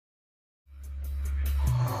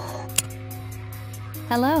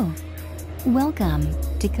Hello. Welcome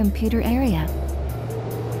to ComputerArea.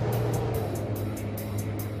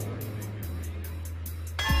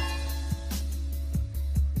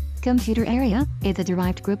 ComputerArea is a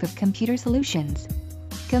derived group of computer solutions.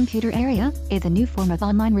 ComputerArea is a new form of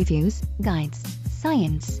online reviews, guides,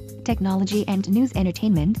 science, technology and news,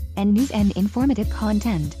 entertainment, and news and informative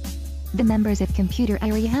content. The members of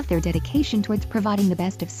ComputerArea have their dedication towards providing the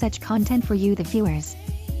best of such content for you, the viewers.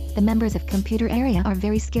 The members of ComputerArea are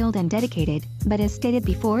very skilled and dedicated, but as stated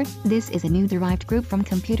before, this is a new derived group from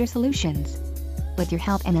Computer Solutions. With your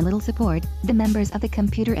help and a little support, the members of the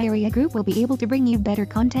ComputerArea group will be able to bring you better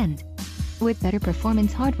content. With better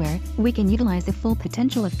performance hardware, we can utilize the full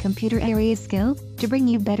potential of ComputerArea's skill to bring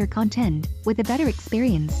you better content with a better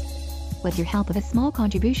experience. With your help, of a small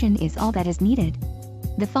contribution is all that is needed.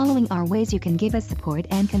 The following are ways you can give us support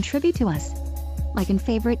and contribute to us. Like and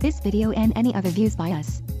favorite this video and any other views by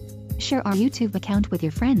us. Share our YouTube account with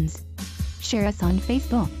your friends. Share us on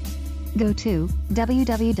Facebook. Go to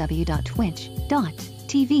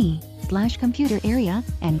www.twitch.tv/ComputerArea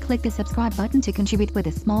and click the subscribe button to contribute with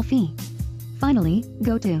a small fee. Finally,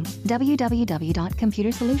 go to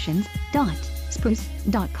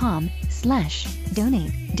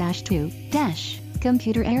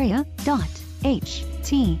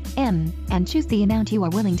and choose the amount you are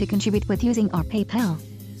willing to contribute with using our PayPal.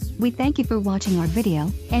 We thank you for watching our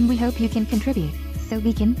video, and we hope you can contribute, so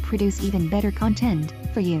we can produce even better content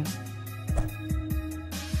for you.